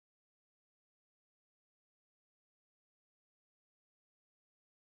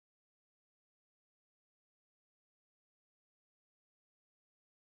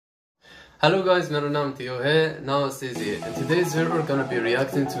Hello guys, मेरा नाम थियो है. Now it's easy. In today's video we're gonna be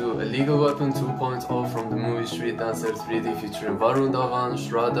reacting to Illegal Weapon 2.0 from the movie Street Dancer 3D featuring Varun,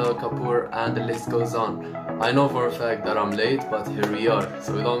 Shraddha, Kapoor, and the list goes on. I know for a fact that I'm late, but here we are.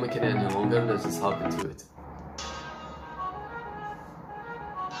 So without making it any longer, let's just hop into it.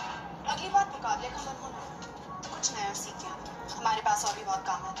 अगली बार मुकाबले का मन होना तो कुछ नया सीखें. हमारे पास और भी बहुत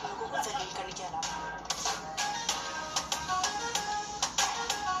काम है लोगों को जलील करने के अलावा.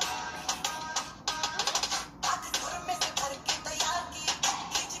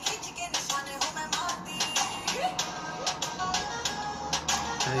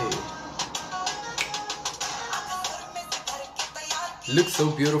 Hey. Looks so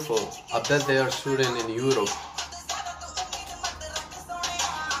beautiful. I bet they are shooting in Europe.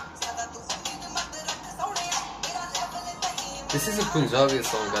 This is a Punjabi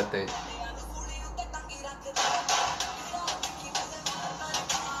song, I think.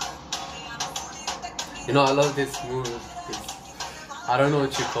 You know, I love this movie. I don't know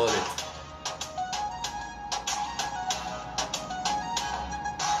what you call it.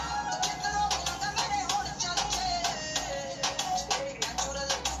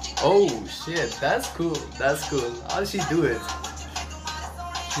 Oh shit, that's cool. That's cool. How does she do it?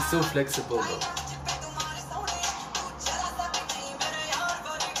 She's so flexible though.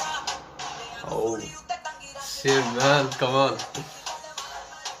 Oh shit, man, come on.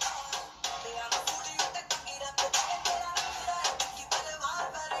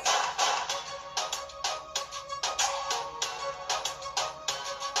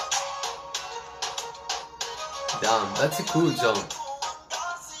 Damn, that's a cool jump.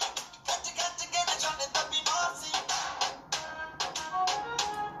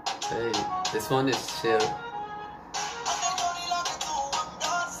 Hey, this one is chill.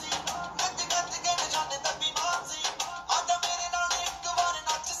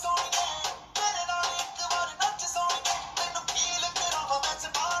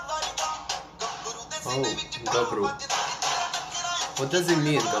 Oh, Gabru. What does it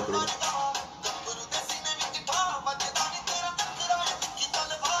mean, Gabru?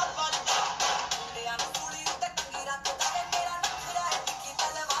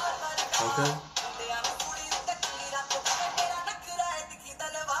 Okay.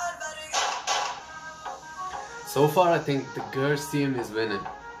 So far, I think the girls team is winning.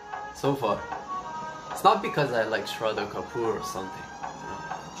 So far. It's not because I like Shraddha Kapoor or something. You know?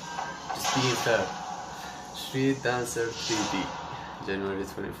 Just being fair. Street Dancer 3D, January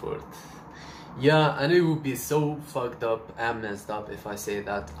 24th. Yeah, and it would be so fucked up and messed up if I say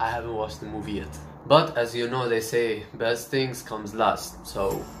that I haven't watched the movie yet. But as you know, they say best things comes last.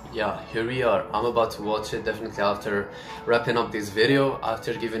 So yeah, here we are. I'm about to watch it definitely after wrapping up this video,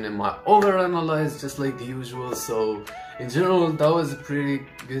 after giving it my overanalyze just like the usual. So in general, that was a pretty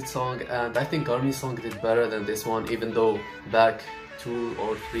good song, and I think Army song did better than this one, even though back 2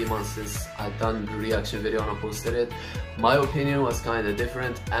 or 3 months since I'd done the reaction video and I posted it, my opinion was kind of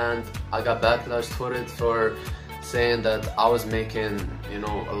different, and I got backlash for it, for saying that I was making, you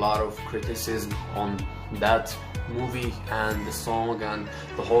know, a lot of criticism on that movie and the song and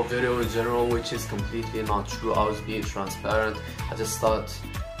the whole video in general, which is completely not true. I was being transparent. I just thought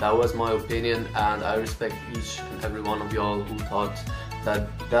that was my opinion, and I respect each and every one of y'all who thought that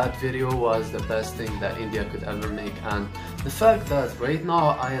that video was the best thing that India could ever make. And the fact that right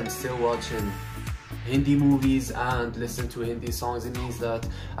now I am still watching Hindi movies and listen to Hindi songs, it means that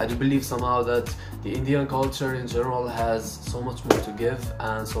I do believe somehow that the Indian culture in general has so much more to give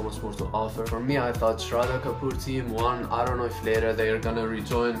and so much more to offer. For me, I thought Shraddha Kapoor team won. I don't know if later they are gonna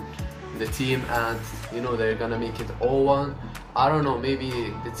rejoin the team and, you know, they're gonna make it all one. I don't know, maybe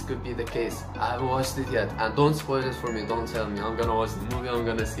this could be the case. I haven't watched it yet, and don't spoil it for me, don't tell me. I'm gonna watch the movie, I'm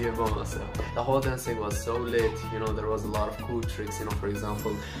gonna see it by myself. The whole dancing was so lit, you know, there was a lot of cool tricks, you know, for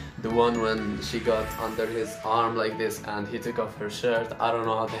example, the one when she got under his arm like this and he took off her shirt. I don't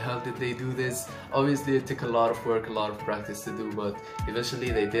know how the hell did they do this. Obviously it took a lot of work, a lot of practice to do, but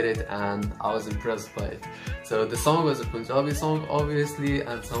eventually they did it and I was impressed by it. So the song was a Punjabi song, obviously,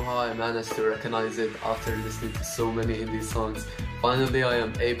 and somehow I managed to recognize it after listening to so many Hindi songs. Finally, I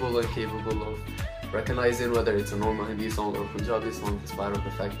am able and capable of recognizing whether it's a normal Hindi song or a Punjabi song, despite of the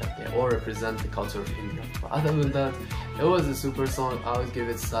fact that they all represent the culture of India. But other than that, it was a super song. I would give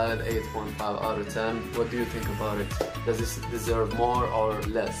it solid 8.5 out of 10. What do you think about it? Does it deserve more or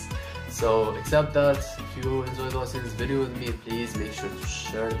less? So except that, if you enjoyed watching this video with me, please make sure to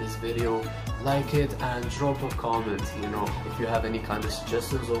share this video, like it, and drop a comment. You know, if you have any kind of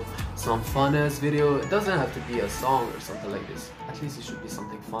suggestions of some fun ass video, it doesn't have to be a song or something like this. At least it should be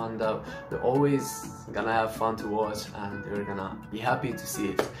something fun that they're always gonna have fun to watch and they're gonna be happy to see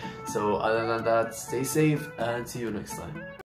it. So other than that, stay safe and see you next time.